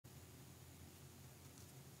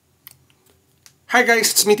Hi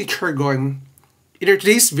guys, it's me Teacher Gon. In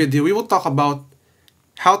today's video, we will talk about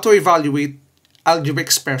how to evaluate algebraic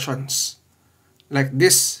expressions, like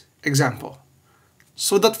this example.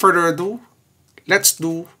 So without further ado, let's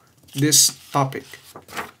do this topic.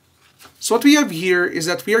 So what we have here is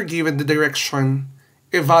that we are given the direction,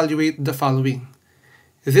 evaluate the following.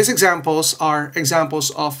 These examples are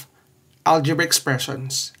examples of algebraic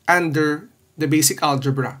expressions under the basic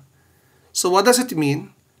algebra. So what does it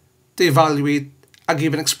mean to evaluate a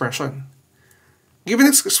given expression? Given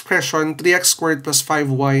this expression 3x squared plus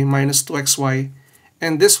 5y minus 2xy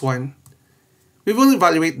and this one, we will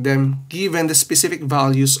evaluate them given the specific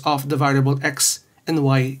values of the variable x and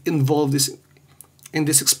y involved in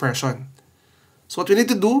this expression. So what we need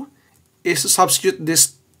to do is to substitute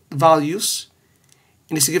these values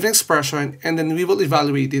in this given expression and then we will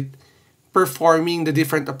evaluate it performing the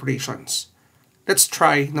different operations. Let's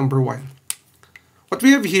try number 1. What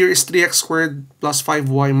we have here is 3x squared plus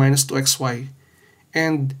 5y minus 2xy.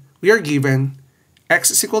 And we are given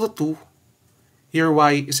x is equal to 2, here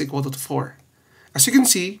y is equal to 4. As you can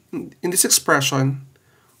see, in this expression,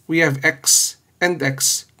 we have x and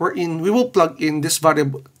x, wherein we will plug in this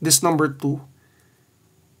variable, this number 2,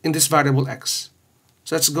 in this variable x.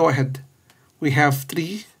 So let's go ahead. We have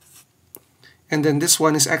 3, and then this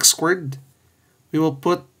one is x squared. We will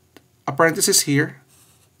put a parenthesis here,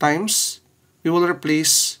 times, we will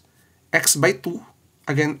replace x by 2,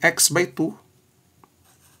 again x by 2,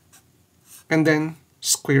 and then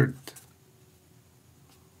squared,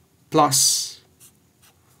 plus,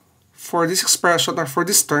 for this expression or for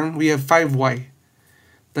this term, we have 5y,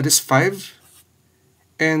 that is 5,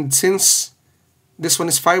 and since this one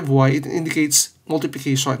is 5y, it indicates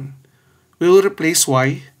multiplication. We will replace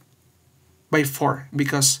y by 4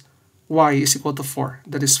 because y is equal to 4,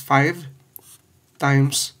 that is 5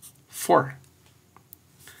 times 4.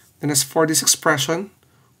 Then as for this expression,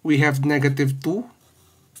 we have negative 2.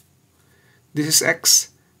 This is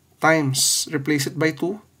x times, replace it by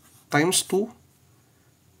 2, times 2.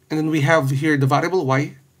 And then we have here the variable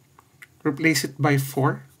y, replace it by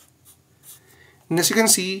 4. And as you can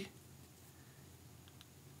see,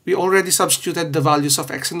 we already substituted the values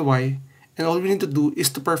of x and y, and all we need to do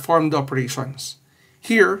is to perform the operations.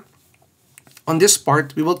 Here, on this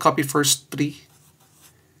part, we will copy first 3,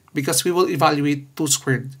 because we will evaluate 2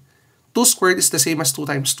 squared. 2 squared is the same as 2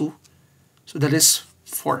 times 2, so that is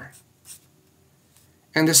 4.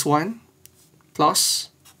 And this one, plus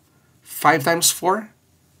 5 times 4,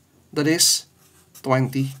 that is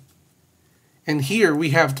 20. And here we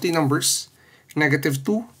have 3 numbers, negative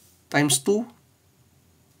 2 times 2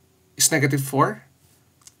 is negative 4,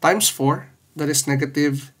 times 4, that is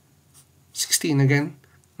negative 16 again.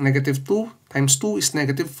 Negative 2 times 2 is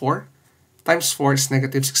negative 4, times 4 is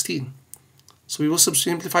negative 16. So we will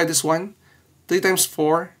simplify this one. 3 times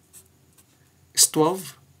 4 is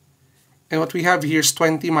 12. And what we have here is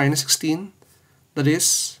 20 minus 16. That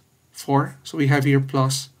is 4. So we have here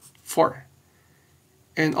plus 4.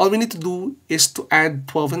 And all we need to do is to add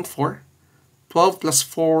 12 and 4. 12 plus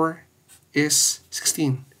 4 is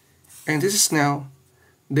 16. And this is now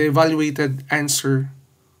the evaluated answer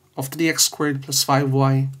of 3x squared plus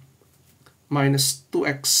 5y minus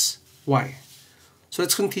 2xy. So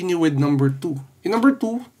let's continue with number 2. In number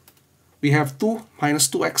 2, we have 2 minus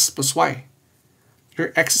 2x plus y.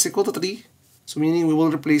 Here x is equal to 3, so meaning we will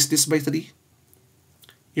replace this by 3.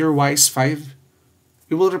 Here y is 5.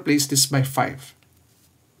 We will replace this by 5.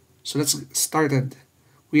 So let's get started.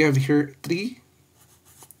 We have here 3.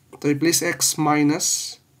 To replace x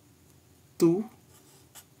minus 2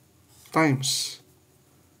 times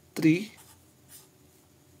 3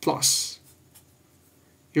 plus.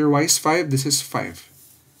 Here y is 5, this is 5.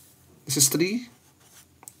 This is 3.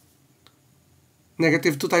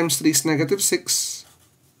 Negative 2 times 3 is negative 6.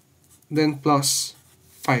 Then plus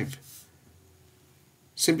 5.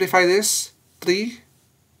 Simplify this. 3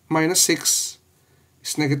 minus 6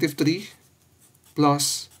 is negative 3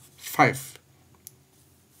 plus 5.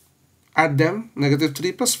 Add them. Negative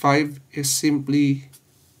 3 plus 5 is simply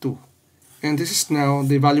 2. And this is now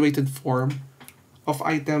the evaluated form of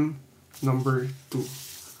item number 2.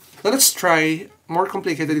 Now let's try more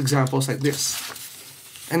complicated examples like this.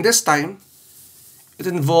 And this time, it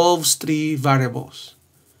involves 3 variables.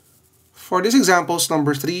 For these examples,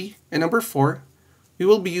 number 3 and number 4, we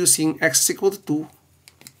will be using x is equal to 2,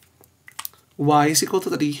 y is equal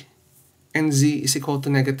to 3, and z is equal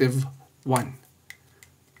to negative 1.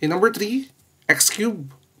 In number 3, x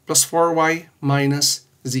cubed plus 4y minus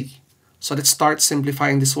z. So let's start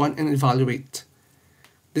simplifying this one and evaluate.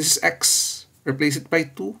 This is x, replace it by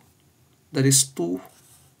 2, that is 2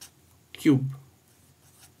 cubed.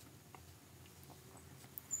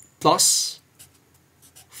 plus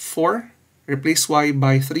 4, replace y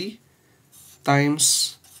by 3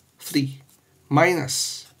 times 3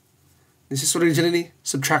 minus, this is originally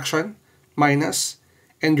subtraction, minus,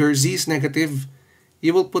 and your z is negative,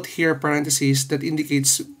 you will put here parentheses that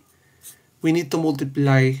indicates we need to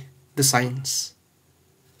multiply the signs.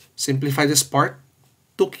 Simplify this part.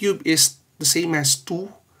 2 cubed is the same as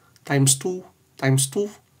 2 times 2 times 2,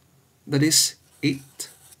 that is 8,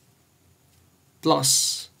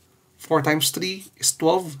 plus 4 times 3 is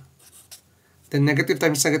 12, then negative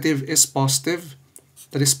times negative is positive,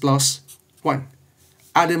 that is plus 1.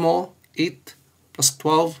 Add them all, 8 plus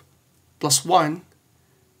 12 plus 1,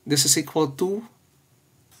 this is equal to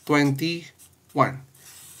 21.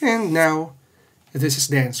 And now, this is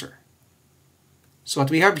the answer. So what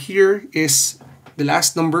we have here is the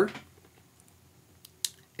last number.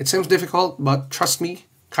 It seems difficult, but trust me,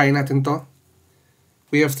 kaya natin to.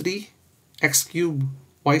 We have 3, x cubed,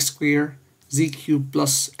 y squared, z cubed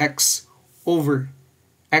plus x over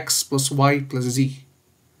x plus y plus z.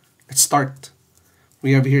 Let's start.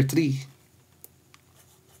 We have here 3,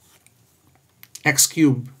 x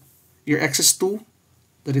cubed. Your x is 2,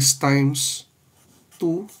 that is times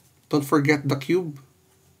 2. Don't forget the cube.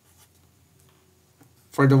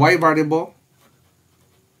 For the y variable,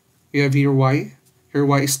 we have here y. Here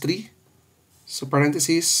y is 3. So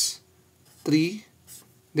parentheses 3,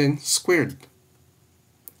 then squared.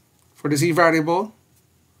 For the z variable,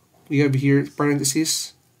 we have here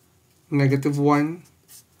parentheses -1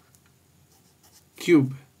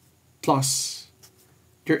 cube plus.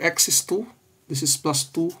 Your x is 2. This is plus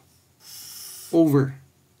 2 over.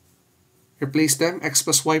 Replace them, x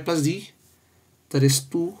plus y plus z, that is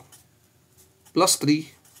 2 plus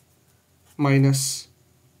 3 minus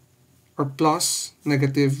or plus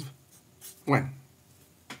 -1.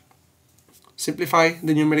 Simplify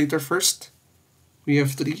the numerator first. We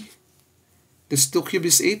have 3. This 2 cubed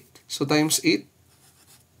is 8, so times 8.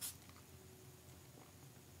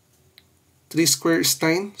 3 squared is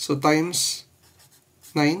 9, so times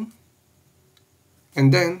 9. And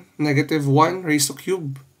then -1 raised to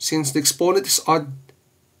cube. Since the exponent is odd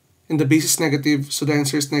and the base is negative, so the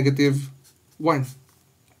answer is -1.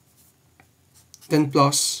 Then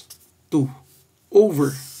plus 2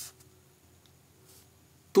 over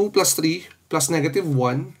 2 plus 3 plus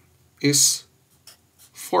 -1 is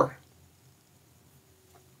 4.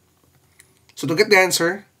 So to get the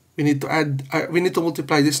answer, we need to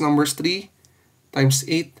multiply these numbers. 3 times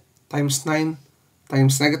 8 times 9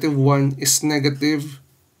 times -1 is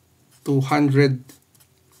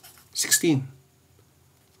 -216.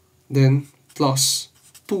 Then plus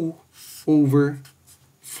 2 over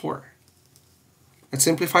 4. Let's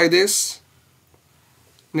simplify this.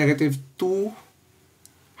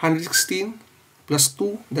 -216 plus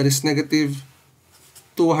 2, that is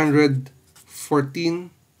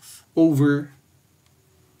 -214 over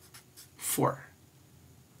 4.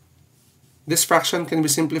 This fraction can be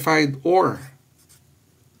simplified, or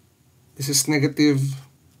this is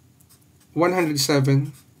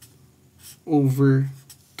 -107 over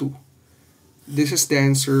 2. This is the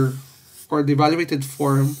answer, or the evaluated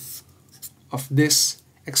form of this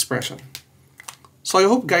expression. So I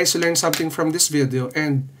hope guys you learned something from this video,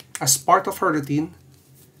 and as part of our routine,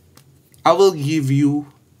 I will give you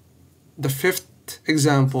the 5th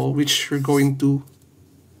example which we're going to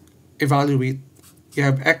evaluate. You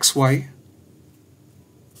have xy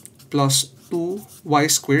plus 2y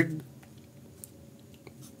squared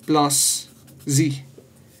plus z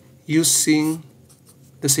using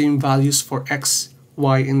the same values for x,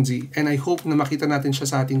 y, and z. And I hope na makita natin siya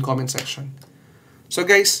sa ating comment section. So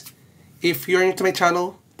guys, if you're new to my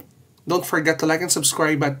channel, don't forget to like and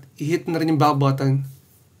subscribe at i-hit na rin yung bell button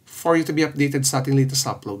for you to be updated sa ating latest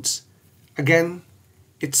uploads. Again,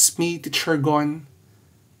 it's me, Teacher Gon.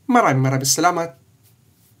 Maraming salamat.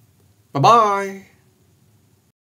 Bye-bye!